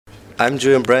I'm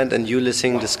Julian Brandt, and you're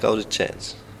listening to Scouted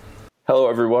Chance. Hello,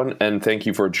 everyone, and thank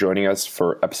you for joining us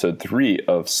for episode 3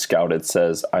 of Scouted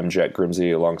Says. I'm Jack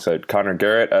Grimsey alongside Connor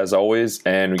Garrett, as always,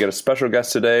 and we got a special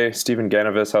guest today, Stephen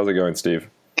Ganavas. How's it going, Steve?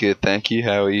 Good, thank you.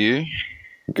 How are you?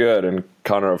 Good, and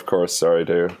Connor, of course, sorry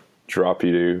to drop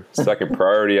you to second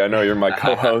priority. I know you're my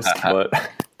co-host, but...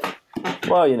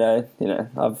 Well, you know,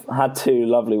 I've had 2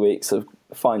 lovely weeks of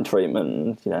fine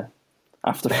treatment, and,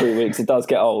 after 3 weeks it does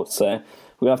get old, so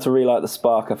we're going to have to relight the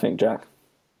spark, I think, Jack.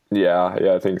 Yeah,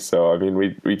 I think so. I mean,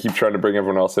 we keep trying to bring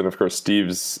everyone else in. Of course,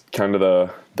 Steve's kind of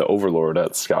the overlord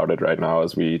at Scouted right now,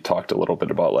 as we talked a little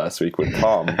bit about last week with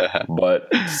Tom. But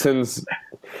since,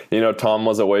 Tom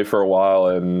was away for a while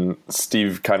and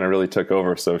Steve kind of really took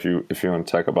over. So if you want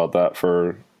to talk about that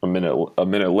for a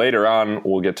minute later on,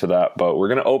 we'll get to that. But we're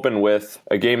going to open with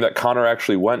a game that Connor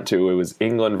actually went to. It was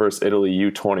England versus Italy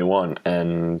U21,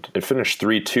 and it finished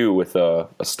 3-2 with a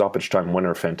stoppage time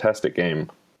winner. Fantastic game.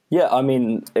 Yeah, I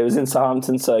mean, it was in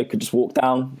Southampton, so you could just walk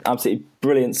down. Absolutely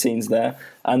brilliant scenes there.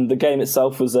 And the game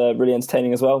itself was really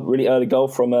entertaining as well. Really early goal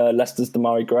from Leicester's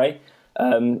Demarai Gray.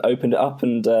 Opened it up,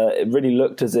 and it really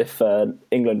looked as if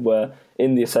England were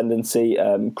in the ascendancy.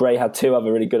 Gray had 2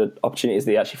 other really good opportunities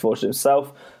that he actually forced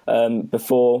himself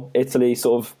before Italy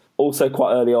sort of also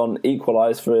quite early on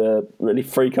equalised for a really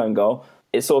free-cone goal.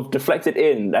 It sort of deflected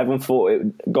in. Everyone thought it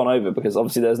had gone over because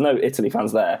obviously there's no Italy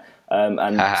fans there, and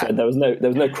so there was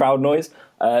no crowd noise.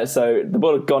 So the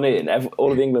ball had gone in.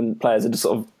 All of the England players had just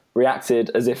sort of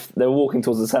reacted as if they were walking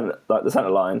towards the centre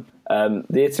line.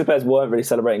 The Italy players weren't really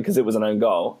celebrating because it was an own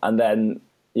goal, and then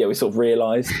we sort of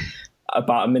realised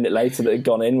about a minute later that it had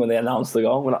gone in when they announced the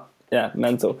goal. We're like, yeah,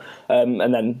 mental.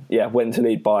 And then, went to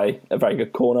lead by a very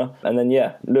good corner. And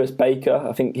then, Lewis Baker,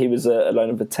 I think he was a loan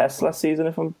of Vitesse last season,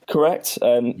 if I'm correct,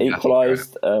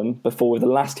 equalised before with the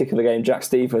last kick of the game. Jack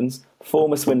Stephens,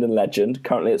 former Swindon legend,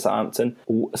 currently at Southampton,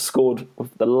 scored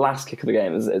with the last kick of the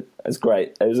game. It was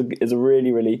great. It was a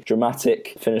really, really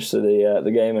dramatic finish to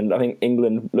the game, and I think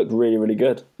England looked really, really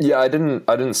good. Yeah, I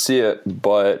didn't see it,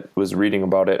 but was reading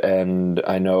about it, and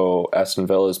I know Aston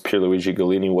Villa's Pierluigi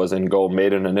Golini was in goal,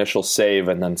 made an initial save,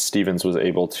 and then Stephens was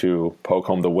able to poke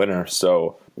home the winner.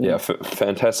 So yeah,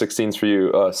 fantastic scenes for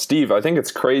you. Steve, I think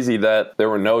it's crazy that there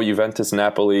were no Juventus,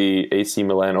 Napoli, AC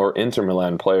Milan, or Inter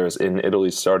Milan players in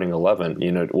Italy's starting 11.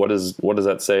 What does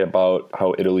that say about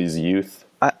how Italy's youth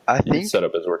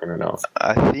setup is working right now?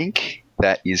 I think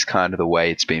that is kind of the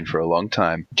way it's been for a long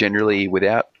time. Generally,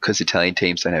 because Italian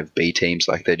teams don't have B teams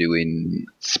like they do in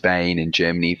Spain and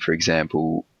Germany, for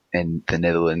example, and the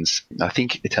Netherlands. I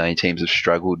think Italian teams have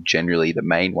struggled generally, the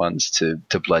main ones, to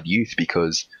blood youth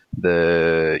because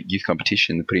the youth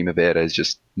competition, the Primavera, is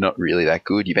just not really that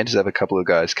good. Juventus have a couple of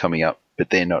guys coming up, but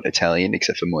they're not Italian,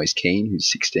 except for Moise Kean,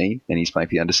 who's 16, and he's playing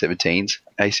for the under-17s.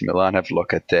 AC Milan have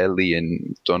Locatelli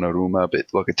and Donnarumma, but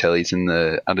Locatelli's in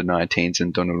the under-19s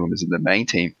and Donnarumma's in the main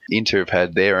team. Inter have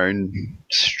had their own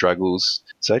struggles.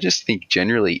 So I just think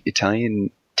generally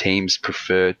Italian teams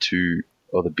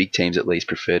or the big teams at least,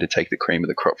 prefer to take the cream of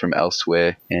the crop from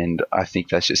elsewhere, and I think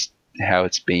that's just how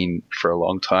it's been for a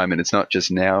long time, and it's not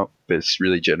just now, but it's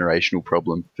really a generational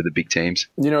problem for the big teams.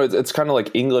 It's kind of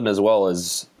like England as well,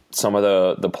 as some of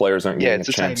the players aren't getting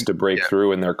a chance to break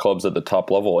through in their clubs at the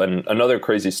top level. And another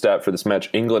crazy stat for this match,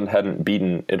 England hadn't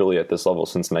beaten Italy at this level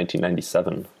since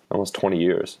 1997, almost 20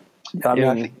 years. I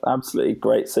mean, absolutely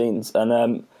great scenes.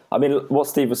 And what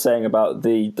Steve was saying about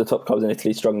the top clubs in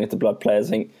Italy struggling to blood players, I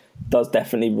think does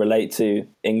definitely relate to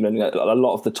England. A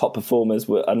lot of the top performers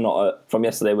from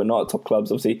yesterday were not at top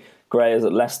clubs. Obviously, Gray is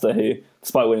at Leicester, who,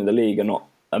 despite winning the league, are not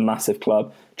a massive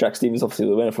club. Jack Stephens, obviously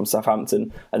the winner from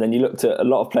Southampton. And then you looked at a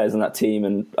lot of players in that team,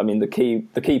 and I mean the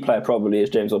key player probably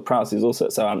is James Ward-Prowse, who's also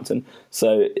at Southampton.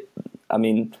 So, I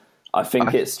mean, I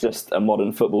think it's just a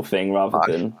modern football thing rather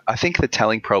than... I think the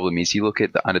telling problem is you look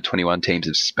at the under-21 teams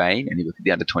of Spain and you look at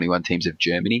the under-21 teams of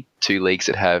Germany, 2 leagues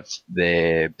that have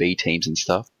their B teams and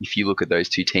stuff. If you look at those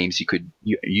 2 teams,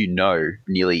 you know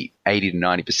nearly 80 to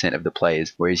 90% of the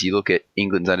players. Whereas you look at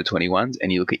England's under-21s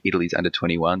and you look at Italy's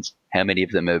under-21s, how many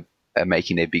of them are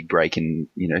making their big break in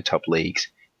top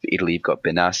leagues? For Italy, you've got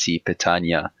Benassi,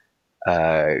 Petagna,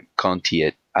 Conti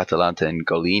at Atalanta, and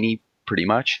Golini, pretty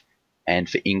much. And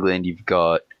for England, you've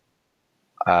got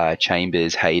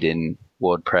Chambers, Hayden,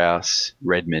 Ward-Prowse,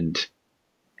 Redmond,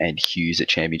 and Hughes at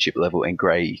championship level, and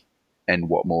Gray and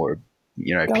Watmore,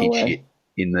 pinch hit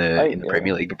in the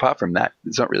Premier League. But apart from that,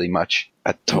 there's not really much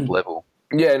at top level.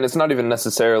 Yeah, and it's not even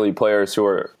necessarily players who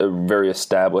are very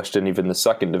established in even the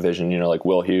second division, like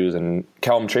Will Hughes and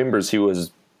Callum Chambers. He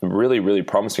was really, really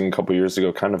promising a couple of years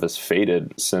ago, kind of has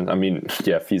faded.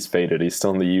 If he's faded, he's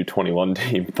still in the U21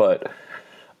 team, but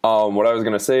What I was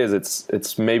going to say is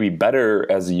it's maybe better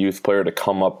as a youth player to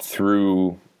come up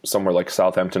through somewhere like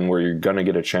Southampton where you're going to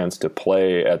get a chance to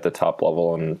play at the top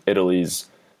level. And Italy's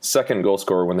second goal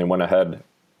scorer when they went ahead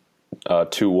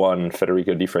 2-1,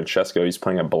 Federico Di Francesco, he's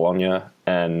playing at Bologna.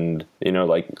 And,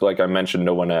 like I mentioned,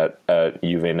 no one at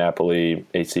Juve, Napoli,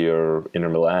 AC, or Inter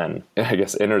Milan. I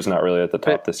guess Inter's not really at the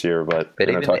top this year, but we're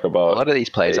going to talk about... A lot of these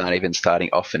players aren't even starting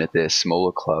often at their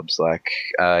smaller clubs. Like,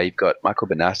 you've got Michael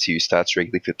Benassi, who starts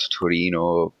regularly for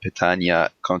Torino, Petagna,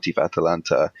 Conti for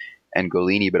Atalanta, and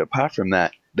Golini. But apart from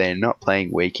that, they're not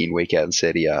playing week in, week out in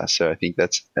Serie A. So I think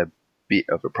that's a bit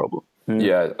of a problem.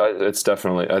 Yeah, I think it's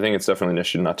definitely an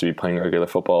issue not to be playing regular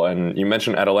football. And you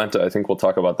mentioned Atalanta. I think we'll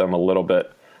talk about them a little bit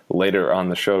later on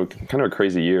the show. Kind of a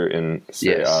crazy year in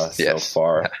Serie A so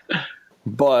far.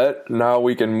 But now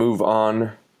we can move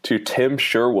on to Tim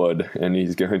Sherwood, and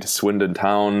he's going to Swindon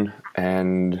Town,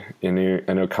 and I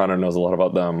know Connor knows a lot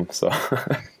about them. So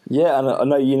yeah, and I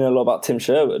know you know a lot about Tim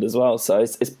Sherwood as well. So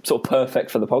it's sort of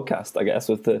perfect for the podcast, I guess,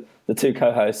 with the two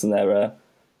co-hosts and their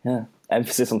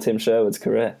emphasis on Tim Sherwood's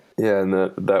career. Yeah, and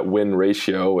that win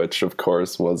ratio, which of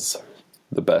course was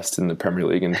the best in the Premier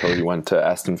League until he went to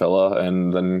Aston Villa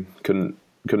and then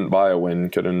couldn't buy a win,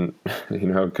 couldn't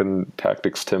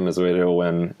tactics Tim his way to a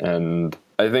win. And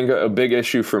I think a big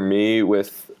issue for me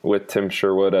with Tim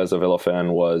Sherwood as a Villa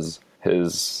fan was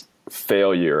his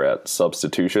failure at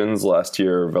substitutions. Last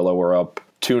year, Villa were up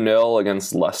 2-0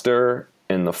 against Leicester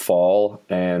in the fall,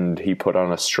 and he put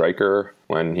on a striker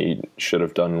when he should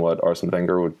have done what Arsene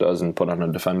Wenger does and put on a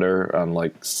defender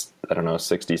on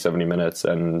 60, 70 minutes.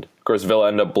 And of course, Villa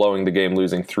ended up blowing the game,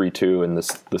 losing 3-2, and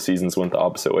the seasons went the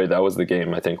opposite way. That was the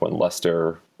game, I think, when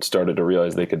Leicester started to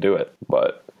realize they could do it.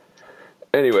 But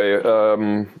anyway,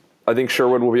 I think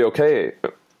Sherwood will be okay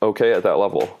at that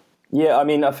level. Yeah, I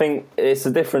mean, I think it's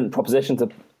a different proposition to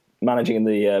managing in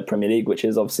the Premier League, which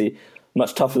is obviously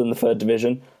much tougher than the third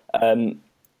division.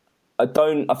 I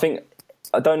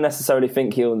don't necessarily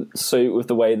think he'll suit with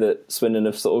the way that Swindon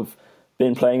have sort of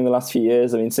been playing in the last few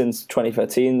years. I mean, since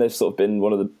 2013, they've sort of been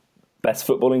one of the best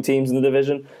footballing teams in the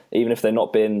division, even if they've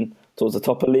not been towards the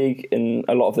top of the league in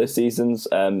a lot of those seasons.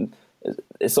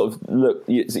 It's sort of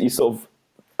you sort of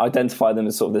identify them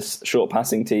as sort of this short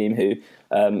passing team who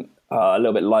are a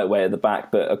little bit lightweight at the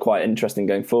back, but are quite interesting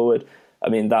going forward. I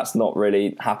mean, that's not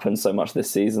really happened so much this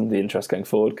season, the interest going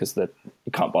forward, because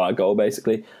you can't buy a goal,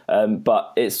 basically.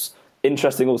 But it's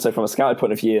interesting also from a scouting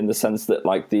point of view in the sense that,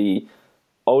 like, the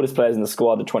oldest players in the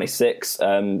squad are 26.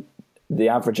 The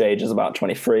average age is about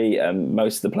 23.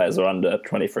 Most of the players are under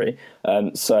 23.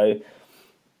 So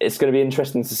it's going to be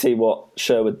interesting to see what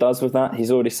Sherwood does with that.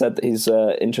 He's already said that he's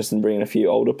interested in bringing a few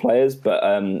older players, but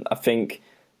I think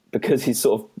because he's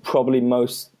sort of probably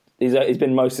he's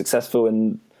been most successful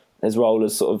in his role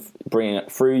as sort of bringing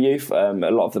it through youth. A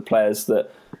lot of the players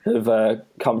that have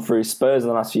come through Spurs in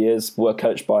the last few years were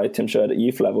coached by Tim Sherwood at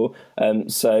youth level.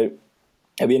 So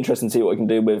it'll be interesting to see what we can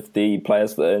do with the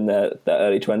players that are in their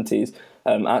early 20s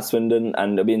at Swindon,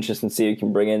 and it'll be interesting to see who he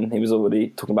can bring in. He was already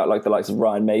talking about like the likes of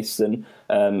Ryan Mason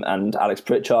and Alex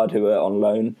Pritchard, who were on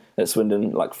loan at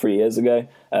Swindon like 3 years ago,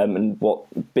 and what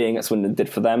being at Swindon did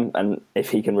for them, and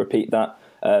if he can repeat that.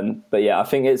 But yeah, I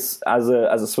think it's as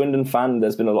a Swindon fan,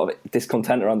 there's been a lot of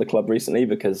discontent around the club recently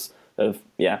because of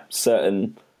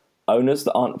certain owners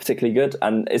that aren't particularly good,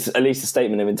 and it's at least a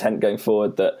statement of intent going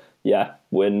forward that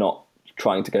we're not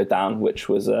trying to go down, which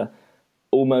was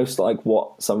almost like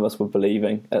what some of us were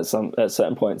believing at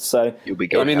certain points. So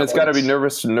I mean, it's got to be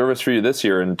nervous for you this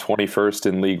year in 21st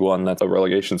in League One. That's a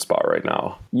relegation spot right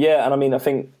now. Yeah, and I mean, I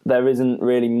think there isn't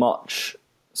really much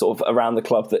sort of around the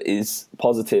club that is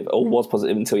positive or was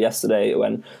positive until yesterday,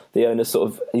 when the owner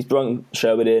he's brought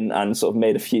Sherwood in and sort of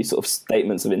made a few sort of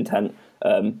statements of intent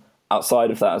outside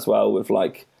of that as well, with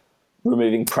like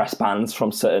removing press bans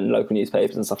from certain local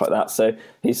newspapers and stuff like that. So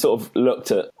he's sort of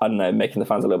looked at, I don't know, making the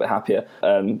fans a little bit happier.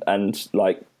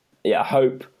 I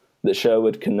hope that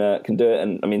Sherwood can do it.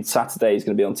 And I mean, Saturday he's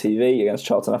going to be on TV against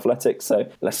Charlton Athletic.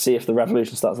 So let's see if the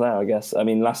revolution starts there, I guess. I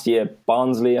mean, last year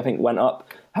Barnsley, I think, went up,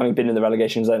 having been in the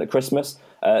relegation zone at Christmas.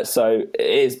 So it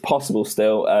is possible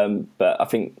still. But I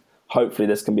think hopefully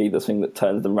this can be the thing that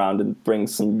turns them around and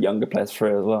brings some younger players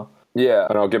through as well. Yeah,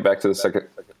 and I'll get back to the second.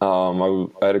 I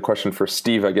had a question for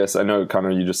Steve, I guess. I know,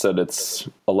 Connor, you just said it's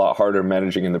a lot harder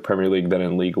managing in the Premier League than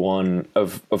in League One.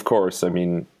 Of course, I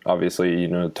mean, obviously,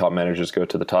 top managers go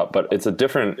to the top, but it's a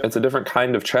different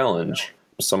kind of challenge.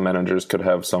 Some managers could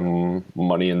have some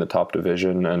money in the top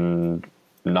division and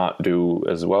not do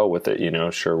as well with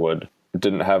it. Sherwood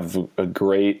didn't have a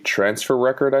great transfer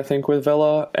record, I think, with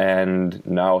Villa, and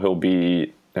now he'll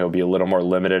be he'll be a little more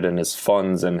limited in his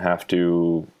funds and have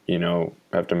to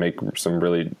make some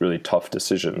really, really tough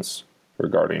decisions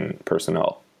regarding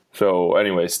personnel. So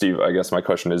anyway, Steve, I guess my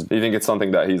question is, do you think it's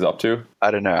something that he's up to?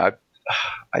 I don't know.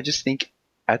 I just think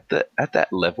at that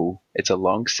level, it's a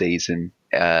long season.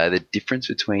 The difference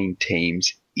between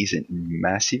teams isn't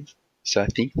massive. So I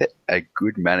think that a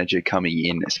good manager coming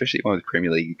in, especially one with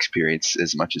Premier League experience,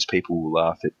 as much as people will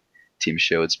laugh at Tim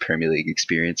Sherwood's Premier League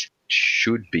experience,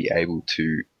 should be able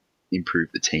to improve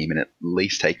the team and at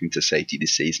least take them to safety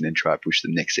this season and try to push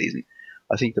them next season.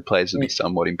 I think the players will be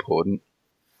somewhat important,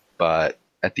 but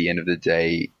at the end of the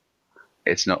day,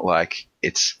 it's not like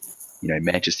it's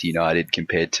Manchester United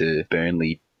compared to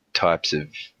Burnley types of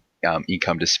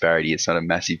income disparity. It's not a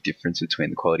massive difference between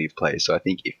the quality of players. So I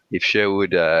think if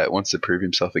Sherwood wants to prove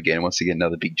himself again, wants to get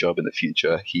another big job in the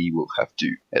future, he will have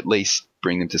to at least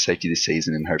bring them to safety this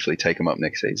season and hopefully take them up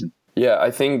next season. Yeah,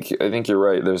 I think you're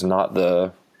right. There's not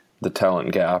the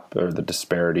talent gap or the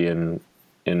disparity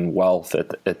in wealth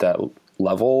at that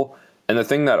level. And the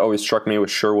thing that always struck me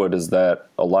with Sherwood is that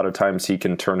a lot of times he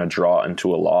can turn a draw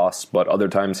into a loss, but other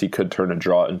times he could turn a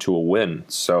draw into a win.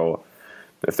 So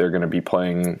if they're going to be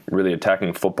playing really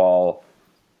attacking football,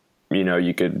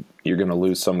 you're going to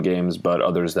lose some games, but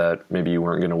others that maybe you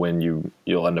weren't going to win,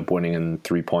 you'll end up winning in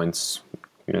 3 points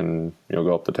and you'll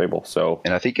go up the table. So,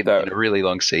 and I think in a really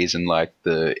long season like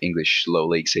the English lower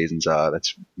league seasons are,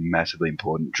 that's massively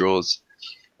important. Draws,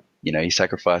 you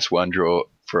sacrifice one draw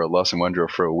for a loss and one draw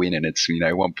for a win, and it's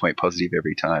 1 point positive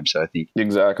every time. So I think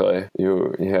exactly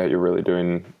you're really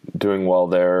doing well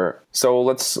there. So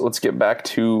let's get back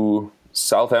to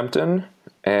Southampton,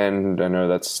 and I know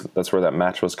that's where that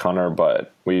match was, Connor,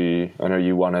 but I know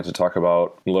you wanted to talk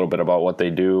about a little bit about what they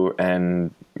do,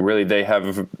 and really they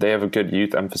have a good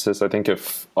youth emphasis. I think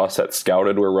if us at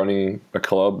Scouted were running a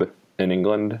club in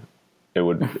England, it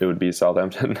would be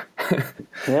Southampton.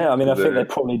 Yeah, I mean, I think they're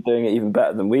probably doing it even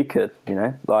better than we could,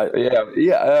 Yeah,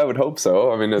 I would hope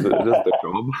so. I mean, it is their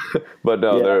job. But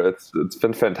no, it's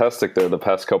been fantastic there the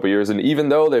past couple of years. And even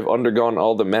though they've undergone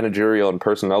all the managerial and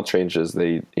personnel changes,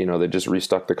 they just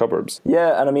restocked the cupboards.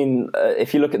 Yeah, and I mean,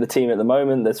 if you look at the team at the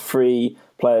moment, there's 3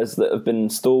 players that have been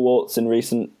stalwarts in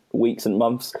recent weeks and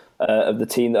months of the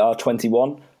team that are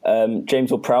 21.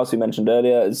 James Ward-Prowse, who mentioned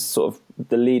earlier, is sort of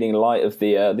the leading light of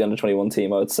the under-21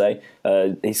 team, I would say.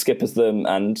 He skippers them,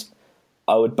 and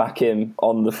I would back him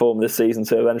on the form this season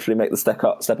to eventually make the step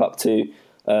up to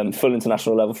full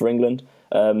international level for England.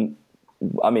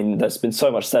 I mean, there's been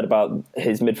so much said about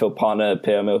his midfield partner,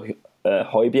 Pierre-Emile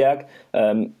Højbjerg.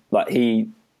 He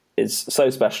is so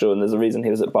special, and there's a reason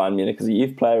he was at Bayern Munich as a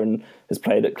youth player and has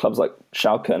played at clubs like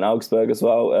Schalke and Augsburg as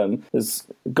well. Has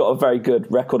got a very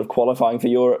good record of qualifying for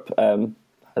Europe.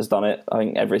 Has done it, I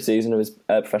think, every season of his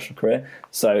professional career.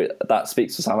 So that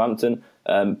speaks for Southampton.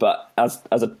 But as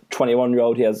a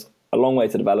 21-year-old, he has a long way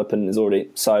to develop and is already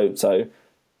so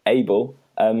able.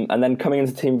 And then coming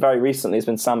into the team very recently has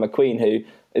been Sam McQueen, who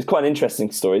is quite an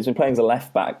interesting story. He's been playing as a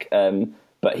left back,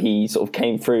 but he sort of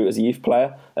came through as a youth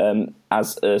player,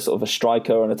 as a sort of a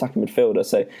striker or an attacking midfielder.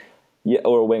 So, yeah,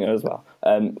 or a winger as well.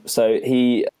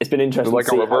 It's been interesting. Like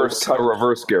a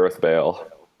reverse Gareth Bale.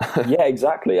 Yeah,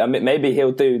 exactly. I mean, maybe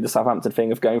he'll do the Southampton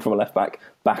thing of going from a left back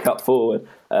up forward,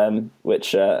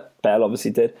 which Bale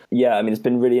obviously did. Yeah, I mean, it's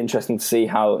been really interesting to see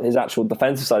how his actual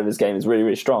defensive side of his game is really,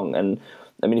 really strong. And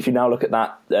I mean, if you now look at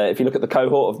that, if you look at the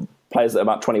cohort of players that are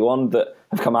about 21 that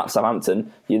have come out of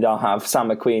Southampton, you now have Sam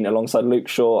McQueen alongside Luke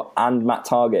Shaw and Matt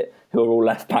Targett, who are all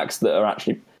left backs that are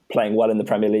actually playing well in the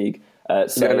Premier League.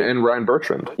 And Ryan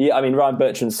Bertrand. Yeah, I mean, Ryan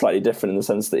Bertrand's slightly different in the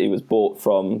sense that he was bought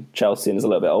from Chelsea and is a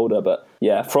little bit older. But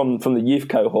yeah, from the youth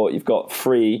cohort, you've got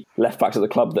 3 left backs at the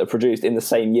club that are produced in the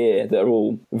same year that are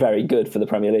all very good for the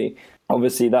Premier League.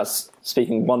 Obviously, that's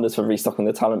speaking wonders for restocking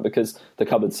the talent because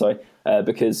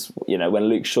when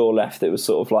Luke Shaw left, it was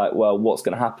sort of like, well, what's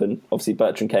going to happen? Obviously,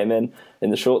 Bertrand came in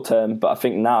the short term, but I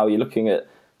think now you're looking at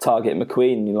Targett and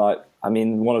McQueen, and you're like, I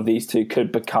mean, one of these two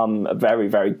could become a very,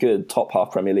 very good top half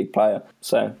Premier League player.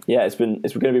 So yeah, it's going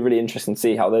to be really interesting to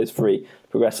see how those 3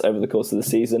 progress over the course of the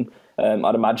season.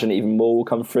 I'd imagine even more will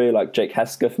come through. Like Jake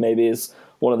Hesketh maybe is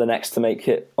one of the next to make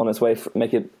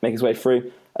his way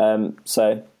through.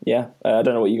 So yeah, I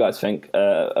don't know what you guys think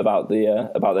about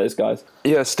those guys.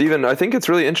 Yeah, Stephen, I think it's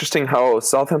really interesting how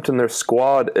Southampton, their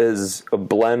squad is a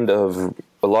blend of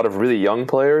a lot of really young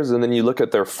players, and then you look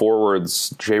at their forwards,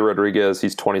 Jay Rodriguez,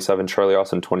 he's 27, Charlie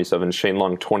Austin 27, Shane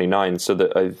Long 29, so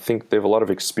that I think they have a lot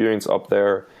of experience up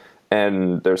there.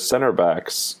 And their center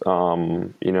backs,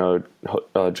 Jose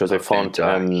Font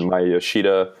and Maya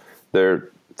Yoshida, they're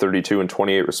 32 and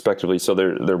 28 respectively, so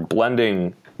they're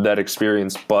blending that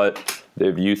experience, but they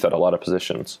have youth at a lot of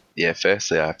positions. Yeah,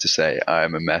 firstly, I have to say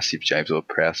I'm a massive James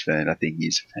Ward-Prowse fan. I think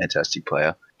he's a fantastic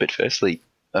player. But firstly,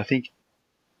 I think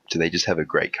do they just have a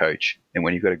great coach? And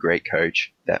when you've got a great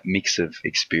coach, that mix of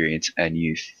experience and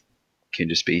youth can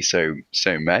just be so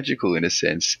magical in a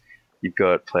sense. You've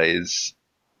got players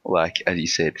like, as you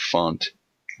said, Font.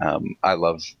 I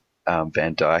love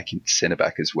Van Dijk and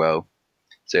centre-back as well.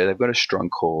 So they've got a strong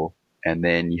core. And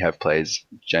then you have players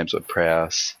James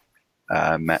Ward-Prowse,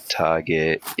 Matt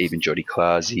Targett, even Jordi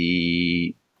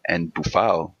Klasi, and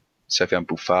Boufal, Sofiane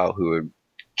Boufal, who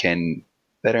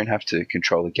they don't have to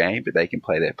control the game, but they can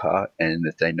play their part, and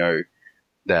that they know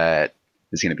that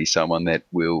there's going to be someone that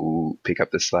will pick up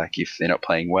the slack if they're not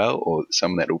playing well, or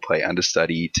someone that will play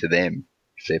understudy to them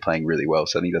if they're playing really well.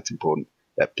 So I think that's important,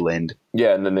 that blend.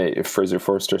 Yeah, and then Fraser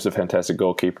Forster's a fantastic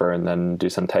goalkeeper, and then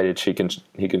Dusan Tadic,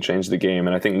 he can change the game.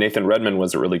 And I think Nathan Redmond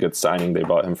was a really good signing. They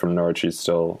bought him from Norwich. He's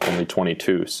still only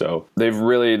 22, so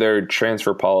their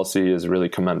transfer policy is really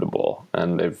commendable,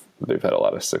 and they've had a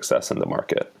lot of success in the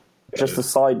market. Just a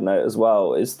side note as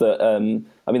well is that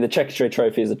the Checkatrade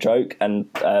Trophy is a joke, and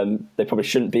they probably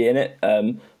shouldn't be in it.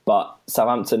 But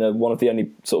Southampton are one of the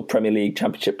only sort of Premier League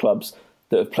Championship clubs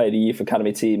that have played a youth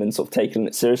academy team and sort of taken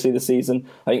it seriously this season.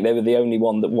 I think they were the only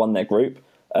one that won their group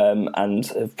and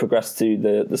have progressed to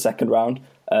the second round.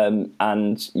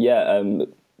 The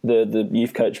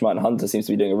youth coach Martin Hunter seems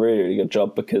to be doing a really, really good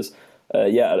job because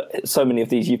so many of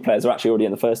these youth players are actually already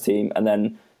in the first team, and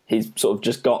then he's sort of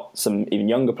just got some even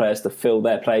younger players to fill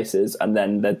their places, and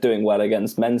then they're doing well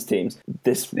against men's teams.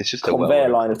 It's just conveyor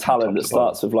line of talent that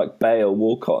starts with like Bale,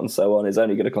 Walcott, and so on is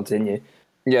only going to continue.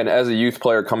 Yeah, and as a youth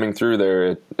player coming through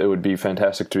there, it would be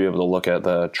fantastic to be able to look at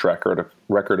the track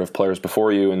record of players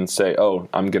before you and say, oh,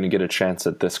 I'm going to get a chance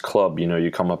at this club. You know, you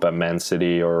come up at Man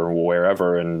City or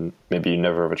wherever, and maybe you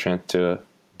never have a chance to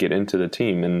get into the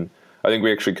team. And I think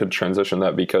we actually could transition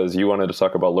that because you wanted to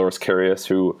talk about Loris Karius,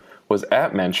 who was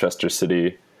at Manchester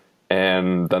City,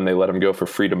 and then they let him go for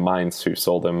free to Mainz, who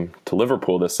sold him to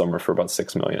Liverpool this summer for about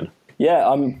 $6 million. Yeah,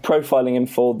 I'm profiling him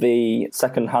for the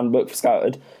second handbook for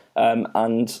Scouted,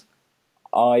 and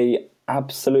I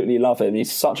absolutely love him.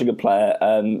 He's such a good player.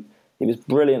 He was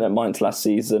brilliant at Mainz last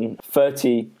season.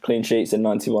 30 clean sheets in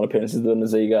 91 appearances in the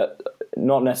Bundesliga.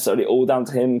 Not necessarily all down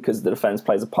to him because the defence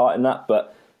plays a part in that,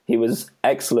 but he was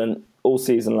excellent all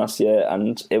season last year,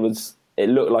 and it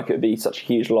looked like it would be such a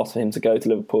huge loss for him to go to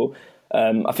Liverpool.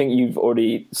 I think you've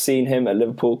already seen him at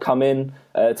Liverpool come in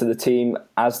to the team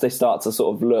as they start to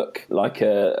sort of look like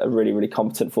a really, really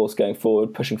competent force going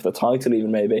forward, pushing for the title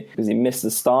even maybe, because he missed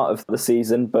the start of the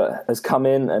season, but has come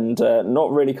in and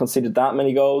not really conceded that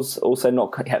many goals. Also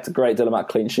not kept a great deal amount of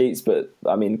clean sheets, but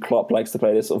I mean, Klopp likes to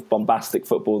play this sort of bombastic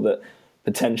football that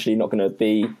potentially not going to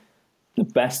be the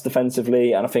best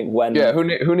defensively. And I think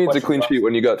who needs a clean sheet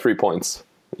when you got 3 points?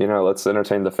 You know, let's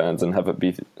entertain the fans and have it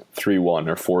be 3-1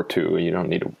 or 4-2. You don't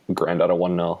need to grind out a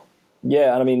 1-0.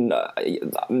 Yeah, and I mean,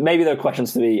 maybe there are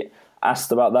questions to be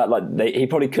asked about that. Like, he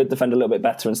probably could defend a little bit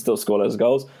better and still score those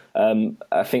goals.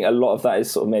 I think a lot of that is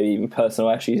sort of maybe even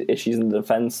personal issues in the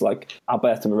defence. Like,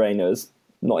 Alberto Moreno is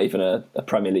not even a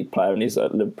Premier League player, and he's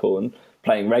at Liverpool and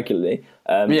playing regularly.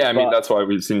 That's why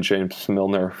we've seen James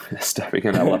Milner stepping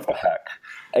in at left back.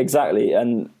 Exactly,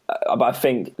 but I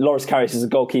think Loris Karius is a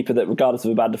goalkeeper that, regardless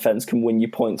of a bad defence, can win you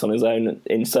points on his own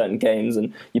in certain games.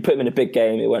 And you put him in a big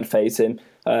game, it won't faze him.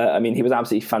 He was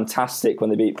absolutely fantastic when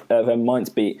Mainz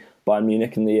beat Bayern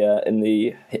Munich in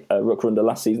the Rückrunde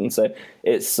last season. So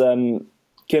it's going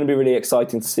to be really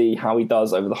exciting to see how he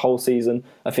does over the whole season.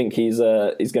 I think he's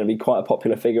going to be quite a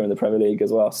popular figure in the Premier League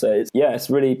as well. So it's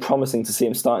really promising to see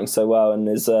him starting so well in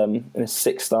his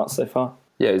 6 starts so far.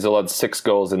 Yeah, he's allowed 6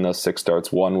 goals in those 6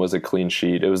 starts. 1 was a clean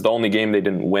sheet. It was the only game they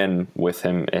didn't win with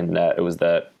him in net. It was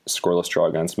that scoreless draw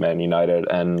against Man United.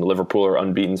 And Liverpool are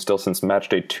unbeaten still since match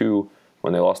day 2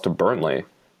 when they lost to Burnley.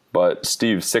 But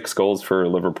Steve, 6 goals for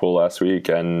Liverpool last week,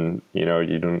 and you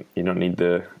don't need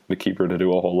the keeper to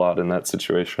do a whole lot in that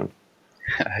situation.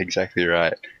 Exactly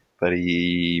right. But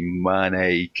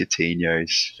Mane,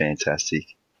 Coutinho's fantastic.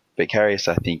 But Karius,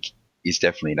 I think, is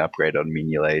definitely an upgrade on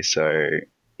Mignolet. So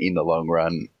in the long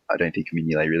run, I don't think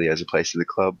Mignolet really has a place in the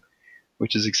club,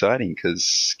 which is exciting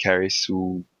because Karius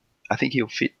he'll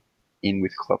fit in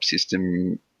with Klopp's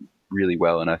system really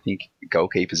well. And I think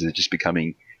goalkeepers are just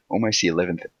becoming almost the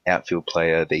 11th outfield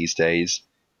player these days.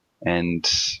 And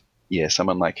yeah,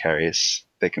 someone like Karius,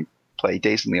 they can play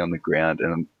decently on the ground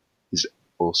and is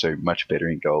also much better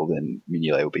in goal than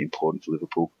Mignolet will be important for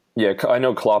Liverpool. Yeah, I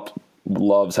know Klopp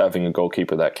loves having a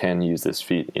goalkeeper that can use his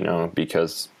feet,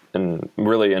 because in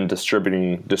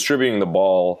distributing the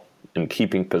ball and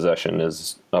keeping possession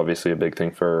is obviously a big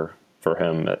thing for for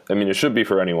him. I mean, it should be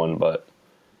for anyone, but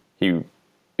he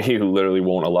literally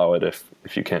won't allow it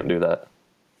if you can't do that.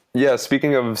 Yeah,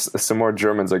 speaking of some more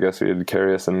Germans, I guess we had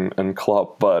Karius and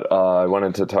Klopp, but I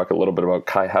wanted to talk a little bit about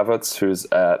Kai Havertz, who's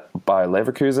at Bayer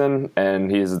Leverkusen, and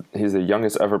he's the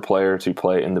youngest ever player to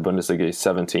play in the Bundesliga. He's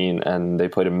 17, and they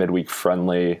played a midweek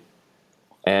friendly,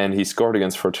 and he scored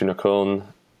against Fortuna Köln,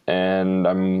 and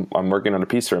I'm working on a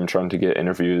piece for him, trying to get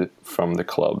interviewed from the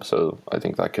club, so I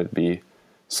think that could be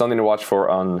something to watch for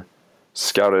on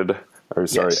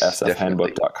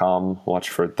sfhandbook.com. Watch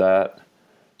for that.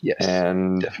 Yes,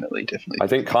 and definitely. I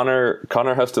think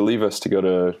Connor has to leave us to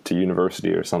go to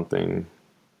university or something.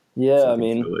 Yeah, something I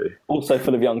mean, silly. Also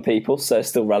full of young people, so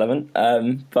still relevant.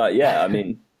 But yeah, I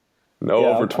mean,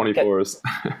 over 24s.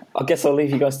 I guess I'll leave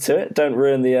you guys to it. Don't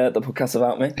ruin the podcast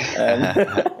without me.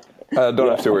 Don't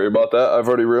have to worry about that. I've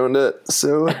already ruined it.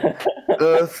 So,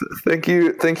 thank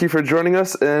you for joining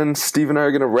us. And Steve and I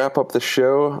are going to wrap up the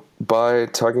show by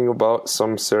talking about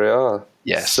some Serie A.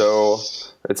 Yes. So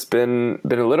it's been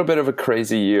a little bit of a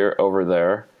crazy year over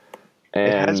there,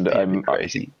 and it has been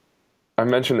crazy. I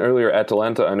mentioned earlier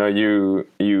Atalanta. I know you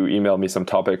emailed me some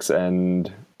topics,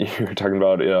 and you were talking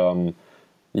about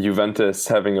Juventus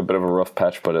having a bit of a rough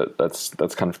patch, but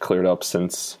that's kind of cleared up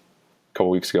since a couple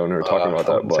weeks ago, and we were talking about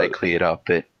that. I wouldn't say cleared up,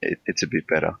 but it's a bit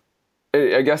better.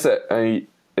 I guess it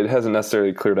hasn't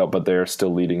necessarily cleared up, but they're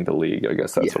still leading the league. I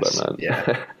guess that's what I meant.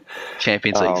 Yeah.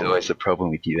 Champions League's always the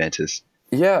problem with Juventus.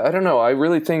 Yeah, I don't know. I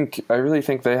really think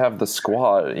they have the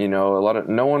squad.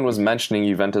 No one was mentioning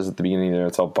Juventus at the beginning there.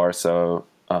 It's all Barca,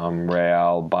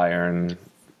 Real, Bayern,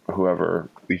 whoever.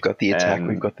 We've got the attack,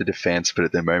 we've got the defense, but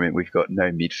at the moment we've got no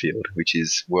midfield, which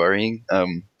is worrying.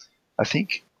 I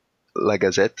think La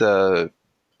Gazzetta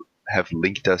have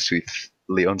linked us with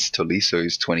Leon Tolisso,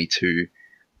 who's 22,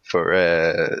 for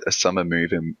a summer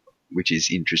move, which is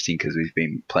interesting because we've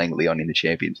been playing Leon in the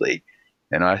Champions League.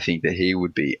 And I think that he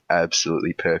would be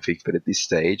absolutely perfect. But at this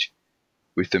stage,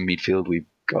 with the midfield we've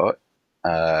got,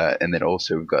 and then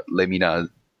also we've got Lemina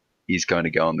is going to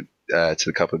go on to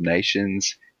the Cup of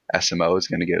Nations. Asamoah is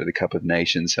going to go to the Cup of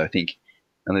Nations. So I think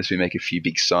unless we make a few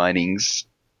big signings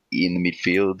in the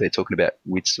midfield, they're talking about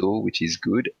Witsel, which is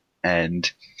good.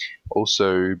 And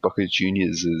also Boca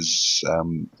Juniors is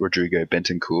Rodrigo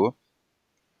Bentancur.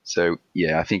 So,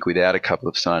 yeah, I think without a couple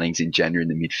of signings in January in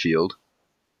the midfield,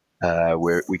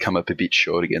 we come up a bit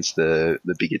short against the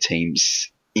bigger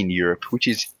teams in Europe, which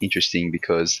is interesting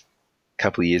because a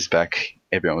couple of years back,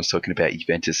 everyone was talking about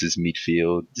Juventus's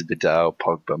midfield, Vidal,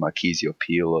 Pogba, Marquisio,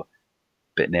 Pirlo,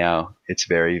 but now it's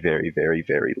very, very, very,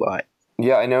 very light.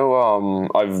 Yeah, I know.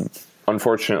 I've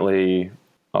unfortunately,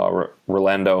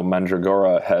 Rolando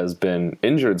Mandragora has been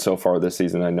injured so far this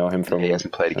season. I know him from. He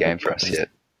hasn't played a game for us yet.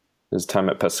 His time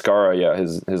at Pescara,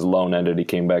 his loan ended. He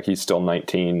came back. He's still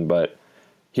 19, but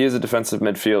he is a defensive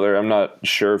midfielder. I'm not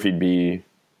sure if he'd be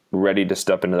ready to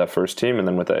step into that first team. And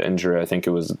then with that injury, I think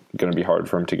it was going to be hard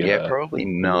for him to get probably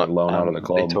not. Loan out of the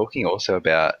club. They're talking also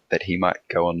about that he might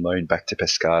go on loan back to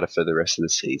Pescara for the rest of the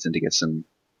season to get some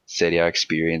Serie A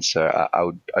experience. So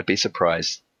I'd be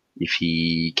surprised if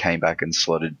he came back and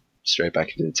slotted straight back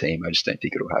into the team. I just don't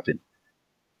think it'll happen.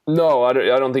 No, I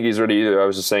don't think he's ready either. I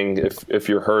was just saying if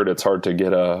you're hurt, it's hard to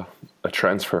get a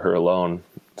transfer or a loan.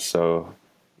 So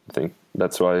I think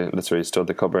that's why he's still at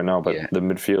the club right now. But the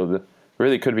midfield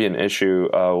really could be an issue.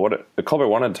 What the club I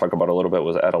wanted to talk about a little bit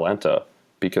was Atalanta,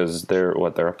 because they're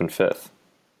up in 5th.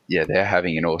 Yeah, they're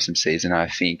having an awesome season. I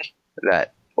think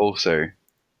that also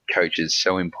coach is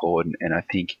so important, and I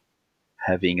think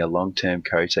having a long-term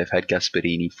coach, they've had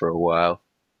Gasperini for a while.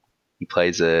 He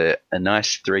plays a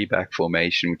nice 3-back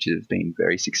formation, which has been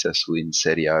very successful in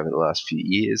Serie A over the last few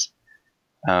years.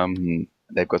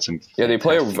 They've got some. Yeah, they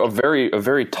play a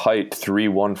very tight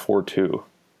 3-1-4-2,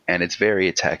 and it's very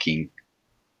attacking.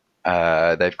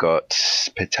 They've got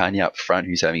Petagna up front,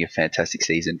 who's having a fantastic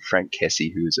season. Frank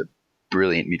Kessie, who's a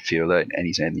brilliant midfielder, and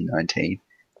he's only 19.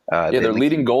 Their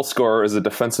leading goal scorer is a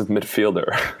defensive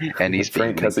midfielder, and he's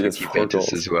Frank Kessie has 4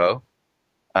 goals as well.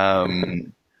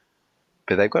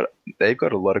 But they've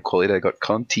got a lot of quality. They've got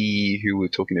Conti, who we're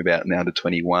talking about in the under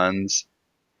 21s.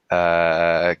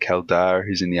 Caldara,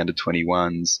 who's in the under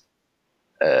 21s.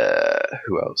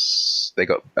 Who else? They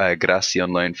got Grassi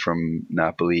on loan from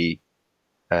Napoli.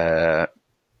 There's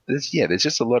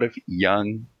just a lot of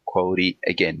young quality,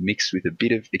 again, mixed with a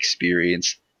bit of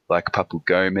experience, like Papu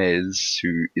Gomez,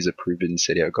 who is a proven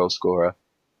Serie A goal scorer,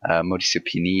 Mauricio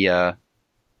Pinilla,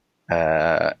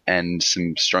 and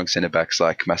some strong centre-backs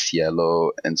like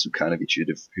Masiello and Sukanovic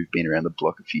who've been around the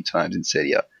block a few times in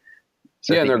Serie A.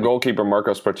 So and their goalkeeper,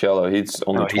 Marcos Portiello, he's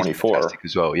only 24. He's fantastic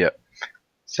as well, yeah.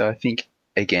 So I think,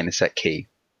 again, it's that key.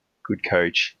 good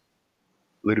coach,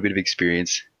 a little bit of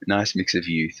experience, a nice mix of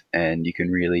youth, and you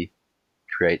can really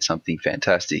create something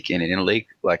fantastic. And in a league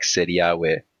like Serie A,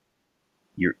 where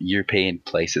your European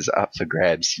places are up for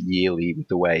grabs yearly with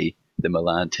the way the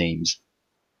Milan teams,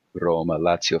 Roma,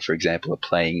 Lazio, for example, are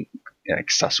playing,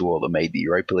 Sassuolo made the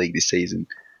Europa League this season.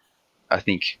 I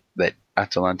think that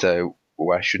Atalanta,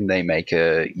 why shouldn't they make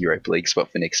a Europa League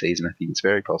spot for next season? I think it's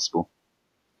very possible.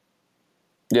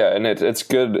 Yeah, and it's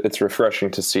good. It's refreshing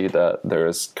to see that there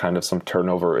is kind of some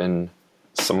turnover in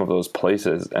some of those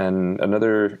places. And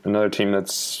another team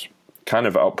that's kind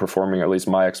of outperforming at least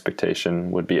my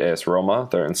expectation would be AS Roma.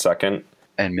 They're in second.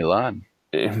 And Milan.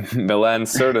 Milan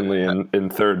certainly in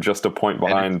third, just a point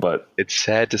behind. But it's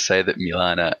sad to say that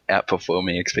Milan are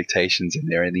outperforming expectations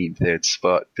and they're only in third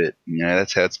spot. But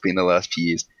that's how it's been the last few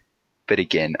years. But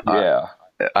again,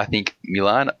 I think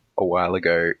Milan a while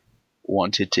ago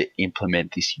wanted to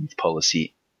implement this youth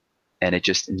policy, and it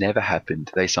just never happened.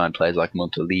 They signed players like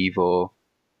Montolivo,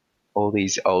 all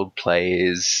these old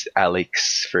players,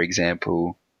 Alex, for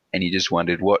example, and you just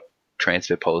wondered what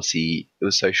transfer policy. It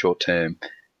was so short term.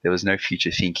 There was no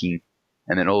future thinking.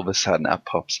 And then all of a sudden up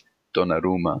pops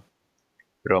Donnarumma,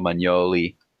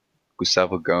 Romagnoli,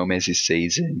 Gustavo Gomez this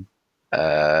season.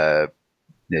 Even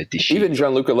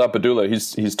Gianluca Lapadula,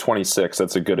 he's 26.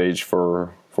 That's a good age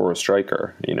for a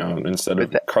striker. Instead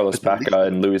of Carlos Bacca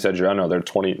and Luis Adriano, they're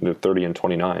 30 and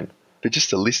 29. But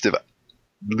just a list of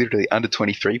literally under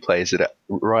 23 players that are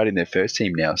right in their first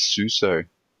team now. Suso,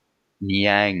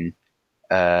 Niang,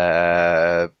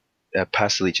 Pasalic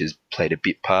has played a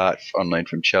bit part on loan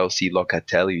from Chelsea.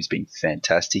 Locatelli, who's been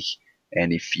fantastic.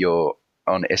 And if you're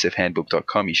on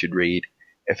sfhandbook.com, you should read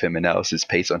FM analysis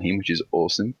piece on him, which is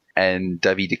awesome. And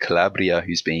Davide Calabria,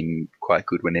 who's been quite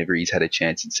good whenever he's had a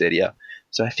chance in Serie A.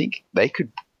 So I think they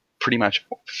could pretty much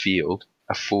field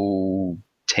a full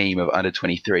team of under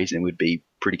 23s and would be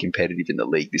pretty competitive in the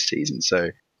league this season.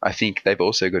 So I think they've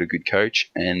also got a good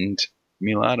coach, and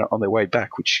Milan are on their way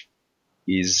back, which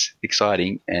is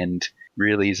exciting and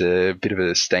really is a bit of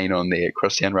a stain on their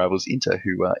crosstown rivals Inter,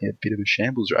 who are in a bit of a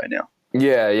shambles right now.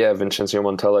 Yeah, Vincenzo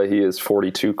Montella, he is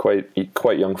 42,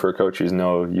 quite young for a coach. He's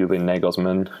no Julian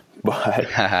Nagelsmann, but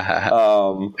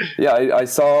I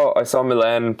saw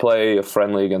Milan play a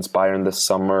friendly against Bayern this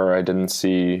summer. I didn't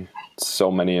see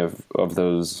so many of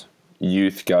those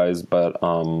youth guys, but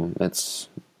or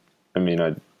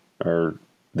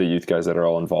the youth guys that are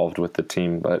all involved with the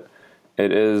team. But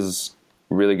it is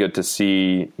really good to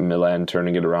see Milan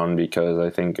turning it around, because I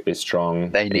think a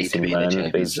strong they need AC to be Milan in the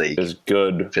Champions League. Is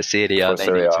good for Serie A. They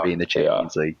need to be in the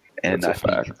Champions League, and I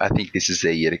think this is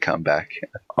their year to come back.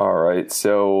 All right,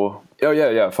 so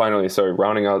finally,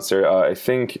 rounding out Serie A, I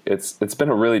think it's been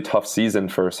a really tough season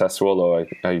for Sassuolo.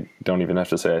 I don't even have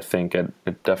to say I think it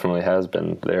definitely has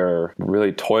been. They're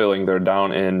really toiling. They're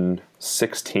down in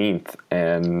 16th,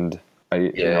 and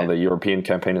the European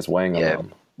campaign is weighing on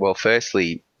them. Well,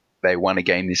 firstly, they won a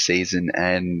game this season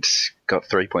and got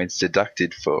 3 points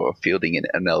deducted for fielding an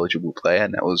ineligible player,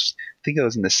 and I think it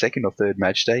was in the second or third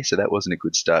match day, so that wasn't a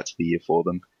good start to the year for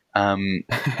them.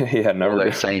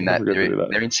 Never saying that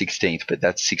they're in 16th, but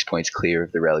that's 6 points clear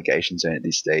of the relegation zone at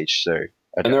this stage. So,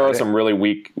 there are some really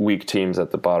weak teams at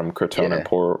the bottom. Crotone,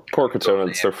 poor Crotone,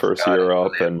 it's their first year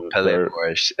up, and Palermo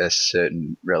a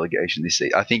certain relegation this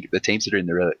season. I think the teams that are in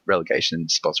the relegation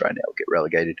spots right now will get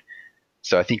relegated.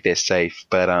 So I think they're safe.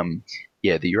 But,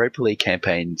 the Europa League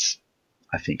campaigns,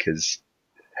 I think, has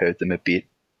hurt them a bit.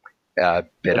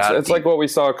 It's like what we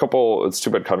saw it's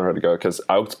too bad Conor had to go, because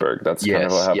Augsburg, that's kind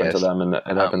of what happened to them, and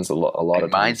it happens a lot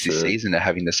of times. Mainz this season are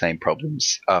having the same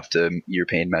problems after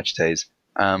European match days.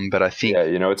 But I think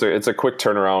it's a quick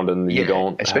turnaround, and you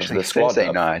don't, especially have the squad Thursday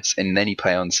depth. nights, and then you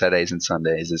play on Saturdays and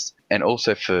Sundays. And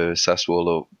also for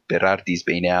Sassuolo, Berardi's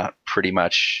been out pretty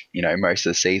much most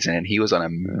of the season, and he was on a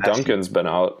massive, Duncan's been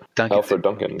out. Alfred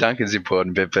Duncan. Duncan's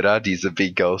important, but Berardi's a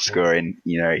big goal scorer, and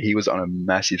he was on a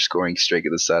massive scoring streak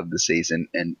at the start of the season,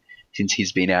 and since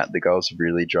he's been out, the goals have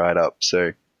really dried up.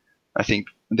 So I think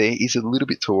there is a little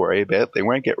bit to worry about. They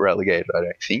won't get relegated, I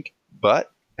don't think,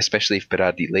 but especially if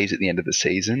Berardi leaves at the end of the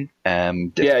season.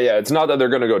 It's not that they're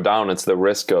going to go down. It's the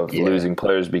risk of losing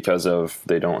players because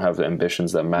they don't have the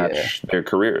ambitions that match their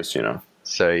careers,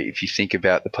 So if you think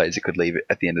about the players that could leave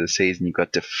at the end of the season, you've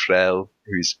got De Frel,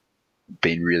 who's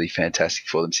been really fantastic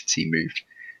for them since he moved.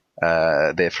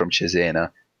 They're from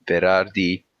Cesena.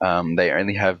 Berardi, they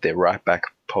only have their right back,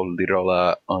 Paul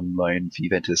Lirola, on loan for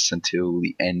Juventus until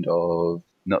the end of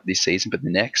not this season, but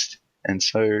the next. And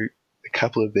so a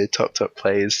couple of their top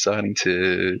players starting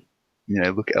to,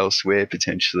 look elsewhere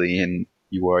potentially, and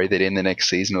you worry that in the next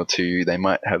season or two they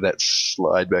might have that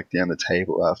slide back down the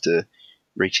table after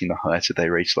reaching the heights that they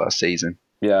reached last season.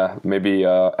 Yeah, maybe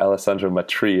Alessandro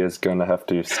Matri is going to have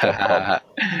to step up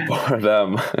for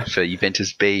them. For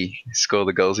Juventus B, score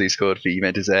the goals he scored for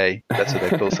Juventus A. That's what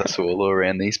they call Sassuolo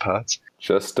around these parts.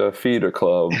 Just a feeder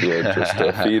club. Yeah, just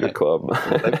a feeder club.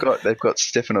 Well, they've got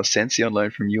Stefano Sensi on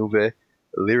loan from Juve,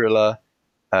 Lirila,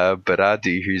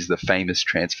 Berardi, who's the famous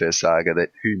transfer saga that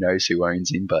who knows who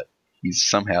owns him, but he's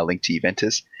somehow linked to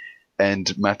Juventus,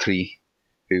 and Matri,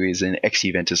 who is an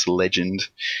ex-Juventus legend,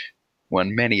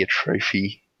 won many a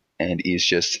trophy and is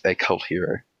just a cult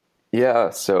hero. Yeah,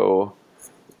 so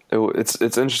it's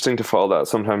interesting to follow that.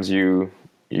 Sometimes you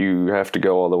have to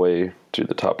go all the way to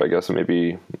the top, I guess.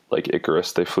 Maybe like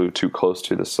Icarus, they flew too close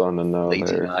to the sun, and now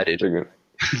they're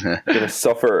gonna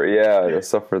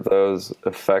suffer those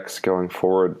effects going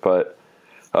forward. But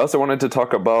I also wanted to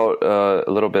talk about a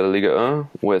little bit of Liga 1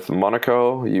 with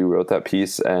Monaco. You wrote that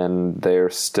piece, and they're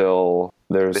still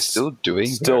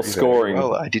scoring.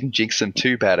 Well, I didn't jinx them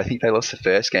too bad. I think they lost the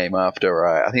first game after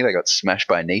I think they got smashed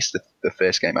by Nice the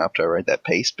first game after I wrote that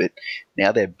piece. But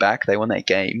now they're back. They won that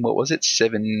game. What was it,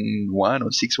 7-1 or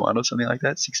 6-1 or something like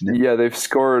that? 6-0. Yeah, they've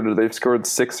scored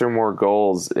 6 or more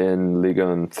goals in Liga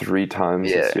 1 3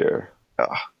 times this year. Oh,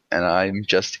 and I'm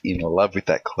just in love with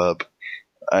that club.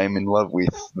 I'm in love with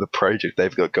the project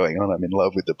they've got going on. I'm in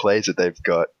love with the players that they've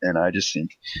got, and I just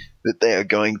think that they are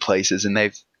going places, and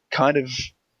they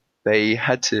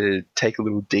had to take a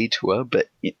little detour, but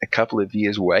a couple of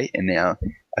years wait, and now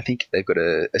I think they've got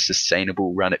a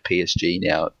sustainable run at PSG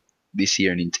now this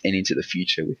year and into the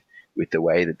future with the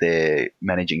way that they're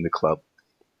managing the club.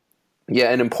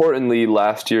 Yeah, and importantly,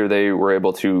 last year they were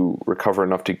able to recover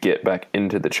enough to get back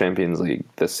into the Champions League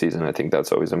this season. I think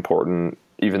that's always important,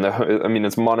 even though, I mean,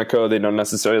 it's Monaco, they don't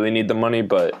necessarily need the money,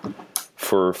 but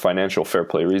for financial fair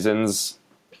play reasons,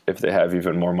 if they have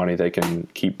even more money, they can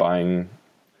keep buying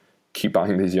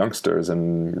these youngsters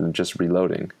and just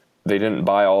reloading. They didn't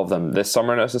buy all of them this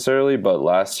summer necessarily, but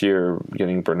last year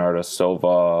getting Bernardo Silva.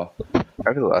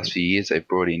 Over the last few years, they've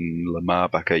brought in Lamar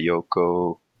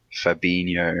Bakayoko,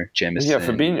 Fabinho, Jemison. Yeah,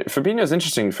 Fabinho's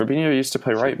interesting. Fabinho used to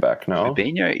play right back now.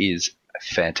 Fabinho is a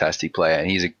fantastic player, and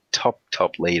he's a top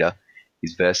leader.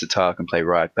 He's versatile, can play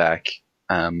right back.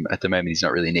 At the moment, he's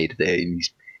not really needed there.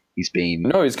 He's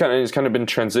been he's kind of been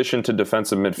transitioned to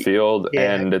defensive midfield,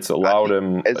 and it's allowed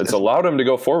him to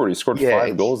go forward. He scored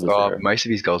 5 goals this year. Most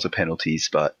of his goals are penalties,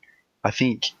 but I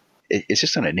think it's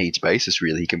just on a needs basis.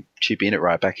 Really, he can chip in at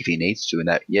right back if he needs to, and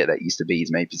that used to be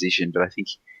his main position. But I think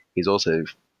he's also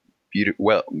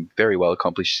very well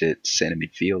accomplished at centre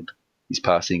midfield. His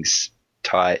passing's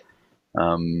tight.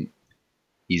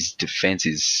 His defence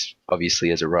is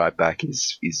obviously as a right back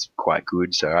is quite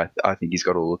good. So I think he's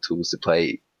got all the tools to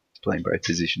play in both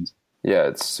positions.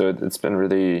 Yeah, it's been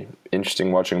really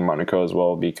interesting watching Monaco as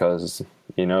well, because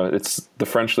it's the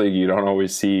French league. You don't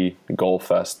always see goal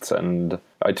fests, and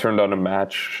I turned on a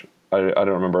match. I don't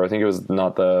remember. I think it was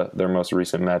not their most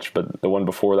recent match, but the one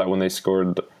before that when they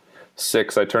scored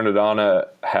 6. I turned it on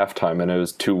at halftime, and it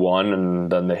was 2-1,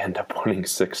 and then they end up winning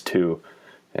 6-2,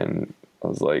 and I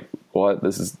was like, "What?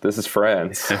 This is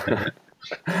France."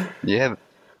 Yeah,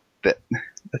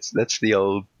 that's the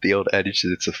old adage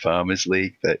that it's a farmers'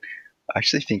 league. But I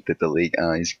actually think that the league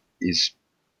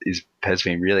has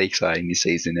been really exciting this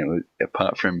season. It was,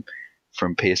 apart from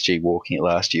PSG walking it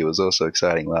last year, it was also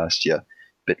exciting last year.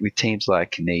 But with teams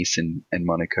like Nice and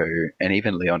Monaco and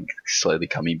even Lyon slowly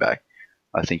coming back,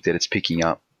 I think that it's picking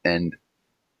up, and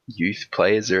youth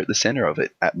players are at the centre of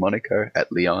it. At Monaco,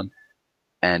 at Lyon,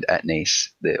 and at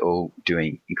Nice, they're all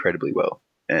doing incredibly well.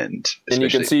 And you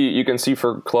can see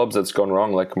for clubs that's gone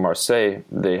wrong, like Marseille,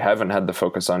 they haven't had the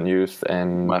focus on youth,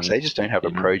 and Marseille just don't have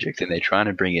a project, and they're trying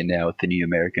to bring it now with the new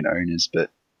American owners. But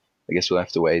I guess we'll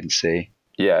have to wait and see.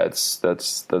 Yeah,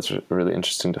 that's really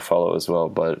interesting to follow as well.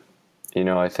 But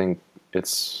I think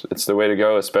it's the way to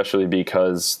go, especially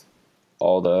because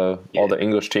all the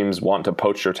English teams want to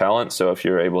poach your talent. So if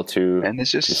you're able to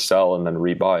sell and then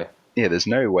rebuy, there's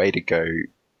no way to go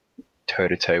toe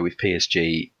to toe with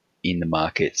PSG in the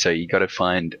market. So you got to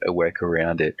find a work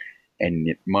around it.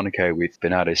 And Monaco with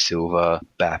Bernardo Silva,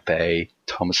 Bappe,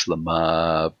 Thomas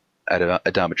Lemar,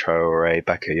 Adama Traore,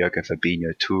 Bakayoko,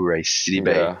 Fabinho, Toure,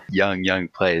 Sidibe, young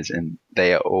players, and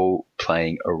they are all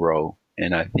playing a role.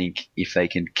 And I think if they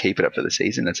can keep it up for the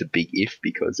season, that's a big if,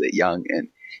 because they're young and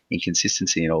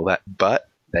inconsistency and all that, but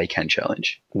they can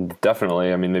challenge.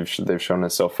 Definitely. I mean, they've shown it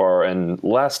so far. And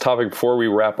last topic before we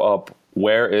wrap up,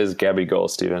 where is Gabigol,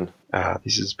 Stephen?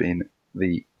 This has been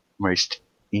the most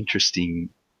interesting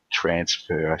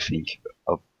transfer, I think,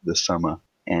 of the summer.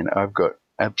 And I've got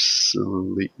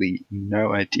absolutely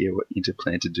no idea what Inter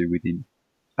plan to do with him.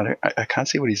 I can't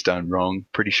see what he's done wrong.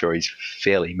 Pretty sure he's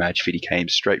fairly match fit. He came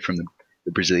straight from the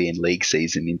Brazilian league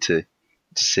season into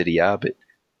Serie A, but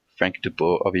Frank de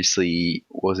Boer obviously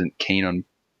wasn't keen on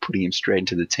putting him straight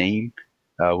into the team.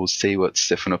 We'll see what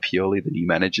Stefano Pioli, the new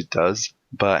manager, does.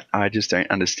 But I just don't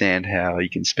understand how you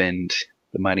can spend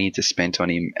the money to spent on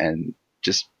him and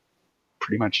just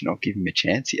pretty much not give him a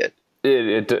chance yet.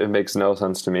 It makes no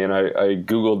sense to me. And I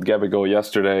Googled Gabigol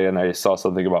yesterday and I saw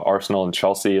something about Arsenal and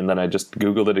Chelsea, and then I just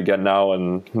Googled it again now,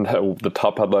 and the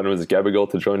top headline was Gabigol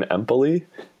to join Empoli.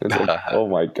 It's like, oh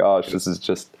my gosh, this is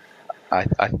just...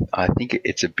 I think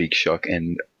it's a big shock,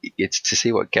 and it's to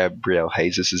see what Gabriel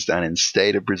Jesus has done and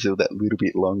stayed at Brazil that little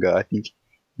bit longer. I think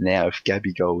now if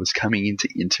Gabigol was coming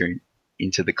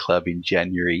into the club in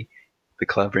January, the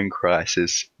club are in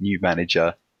crisis, new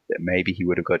manager, that maybe he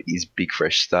would have got his big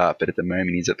fresh start, but at the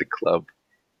moment he's at the club.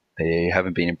 They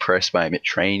haven't been impressed by him at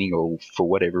training, or for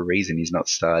whatever reason he's not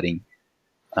starting.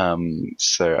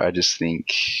 So I just think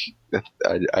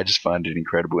I just find it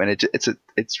incredible, and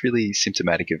it's really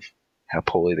symptomatic of how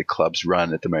poorly the club's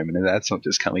run at the moment, and that's not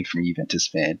just coming from a Juventus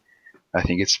fan. I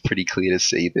think it's pretty clear to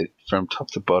see that from top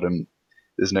to bottom,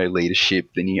 there's no leadership.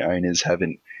 The new owners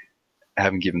haven't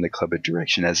given the club a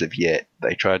direction as of yet.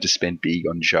 They tried to spend big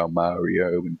on João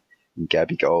Mario and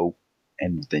Gabigol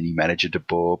and the new manager De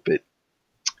Boer, but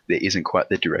there isn't quite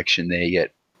the direction there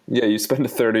yet. Yeah, you spend a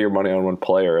third of your money on one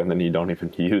player and then you don't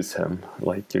even use him.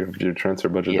 Like your transfer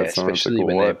budget. Yeah, that's especially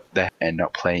when they and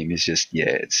not play him is just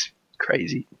it's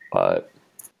crazy. But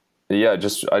yeah, I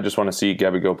just want to see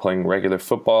Gabigol playing regular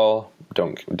football.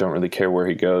 Don't really care where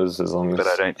he goes as long as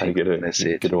I don't think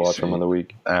get to watch him on the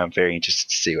week. I'm very interested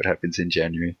to see what happens in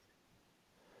January.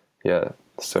 Yeah,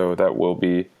 so that will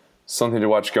be something to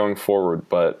watch going forward.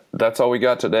 But that's all we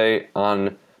got today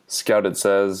on Scouted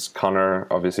Says. Connor,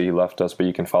 obviously he left us, but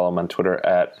you can follow him on Twitter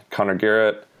at Connor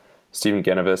Garrett. Stephen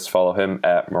Ganavas, follow him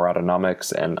at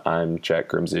Maratonomics, and I'm Jack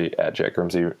Grimsey at Jack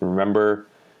Grimsey. Remember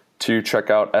to check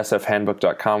out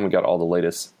sfhandbook.com. We got all the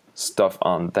latest stuff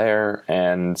on there.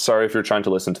 And sorry if you're trying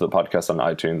to listen to the podcast on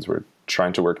iTunes. We're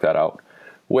trying to work that out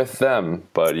with them,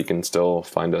 but you can still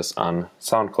find us on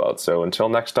SoundCloud. So until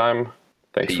next time,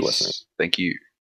 thanks for listening. Thank you.